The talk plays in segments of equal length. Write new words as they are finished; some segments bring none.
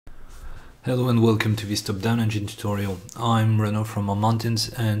Hello and welcome to this TopDown Engine tutorial. I'm Renaud from Our Mountains,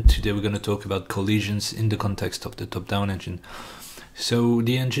 and today we're going to talk about collisions in the context of the TopDown engine. So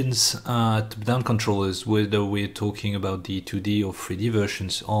the engine's top-down controllers, whether we're talking about the 2D or 3D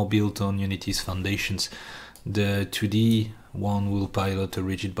versions, are built on Unity's foundations. The 2D one will pilot a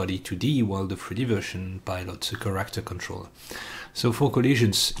rigid body 2D, while the 3D version pilots a character controller. So for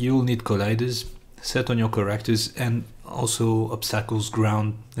collisions, you'll need colliders set on your characters and also obstacles,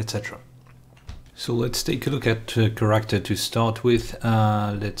 ground, etc. So let's take a look at character to start with.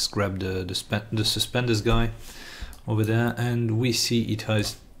 Let's grab the suspenders guy over there, and we see it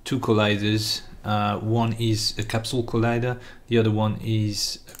has two colliders. One is a capsule collider, the other one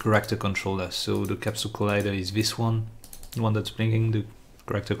is a character controller. So the capsule collider is this one, the one that's blinking. The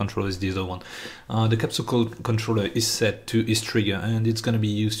character controller is the other one. The capsule controller is set to is trigger, and it's going to be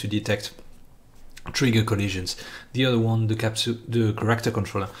used to detect trigger collisions. The other one, the character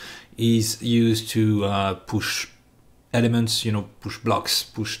controller, is used to push elements, push blocks,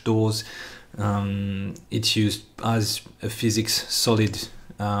 push doors. It's used as a physics solid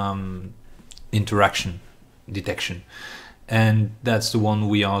interaction detection, and that's the one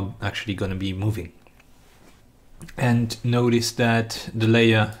we are actually going to be moving. And notice that the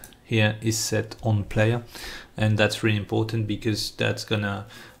layer here is set on player, and that's really important because that's gonna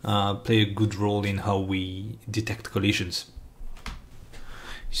play a good role in how we detect collisions.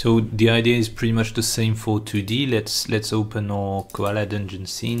 So the idea is pretty much the same for 2D. Let's open our Koala dungeon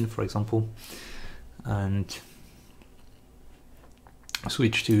scene, for example, and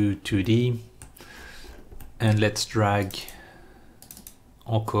switch to 2D, and let's drag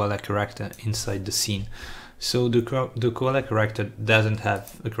our Koala character inside the scene. So the Koala character doesn't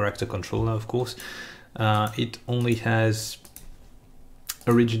have a character controller, of course. It only has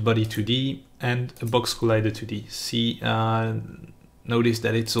a rigid body 2D and a box collider 2D. See, notice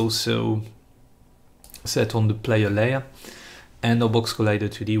that it's also set on the player layer, and our box collider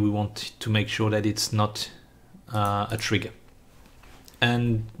 2D, we want to make sure that it's not a trigger.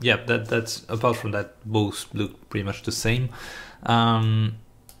 And yeah, that's apart from that, both look pretty much the same.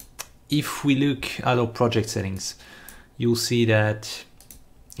 If we look at our project settings, you'll see that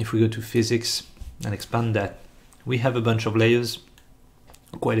if we go to physics and expand that, we have a bunch of layers,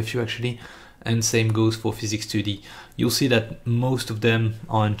 quite a few actually, and same goes for physics 2D. You'll see that most of them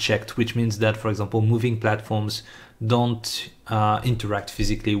are unchecked, which means that, for example, moving platforms don't interact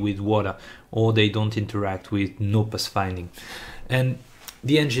physically with water, or they don't interact with no pathfinding. And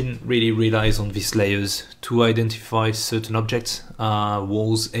the engine really relies on these layers to identify certain objects,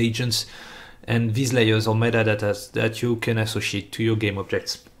 walls, agents, and these layers are metadata that you can associate to your game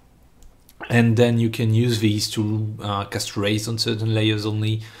objects. And then you can use these to cast rays on certain layers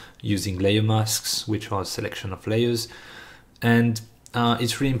only, using layer masks, which are a selection of layers. And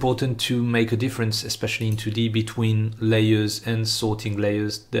it's really important to make a difference, especially in 2D, between layers and sorting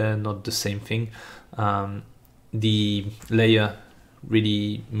layers. They're not the same thing. The layer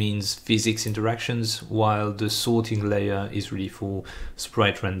really means physics interactions, while the sorting layer is really for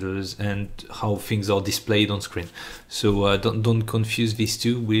sprite renders and how things are displayed on screen. So don't confuse these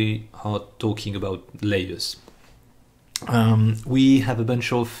two. We are talking about layers. We have a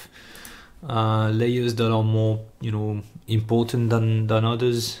bunch of layers that are more important than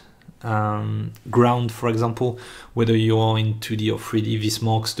others. Ground, for example, whether you are in 2D or 3D, this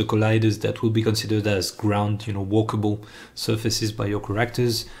marks the colliders that will be considered as ground, walkable surfaces by your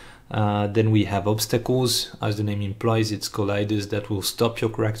characters. Then we have obstacles. As the name implies, it's colliders that will stop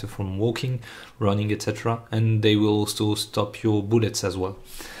your character from walking, running, etc. And they will also stop your bullets as well.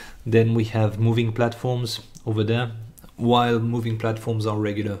 Then we have moving platforms over there. While moving platforms are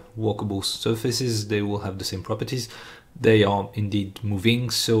regular walkable surfaces, they will have the same properties. They are indeed moving,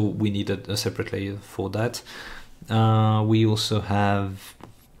 so we need a separate layer for that. We also have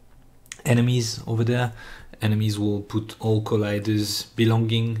enemies over there. Enemies will put all colliders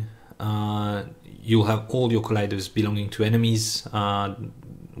belonging. You'll have all your colliders belonging to enemies,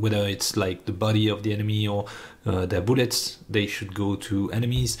 whether it's like the body of the enemy or their bullets, they should go to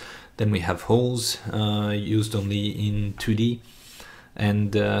enemies. Then we have holes, used only in 2D,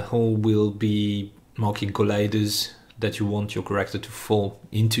 and hole will be marking colliders that you want your character to fall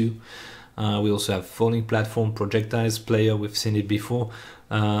into. We also have falling platform, projectiles, player, we've seen it before.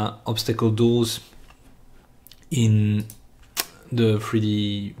 Obstacle doors in the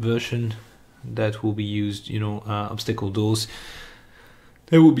 3D version that will be used, obstacle doors.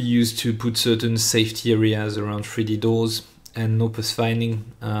 They will be used to put certain safety areas around 3D doors, and no pathfinding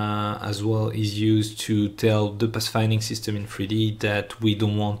as well is used to tell the pathfinding system in 3D that we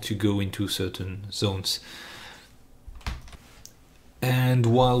don't want to go into certain zones. And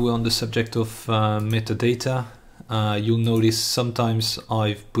while we're on the subject of metadata, you'll notice sometimes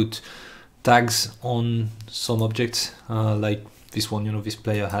I've put tags on some objects, like this one, this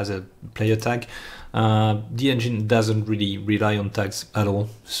player has a player tag. The engine doesn't really rely on tags at all,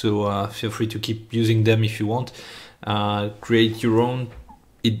 so feel free to keep using them if you want. Create your own.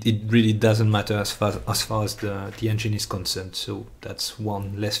 It really doesn't matter as far as the engine is concerned, so that's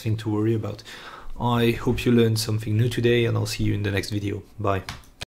one less thing to worry about. I hope you learned something new today, and I'll see you in the next video. Bye.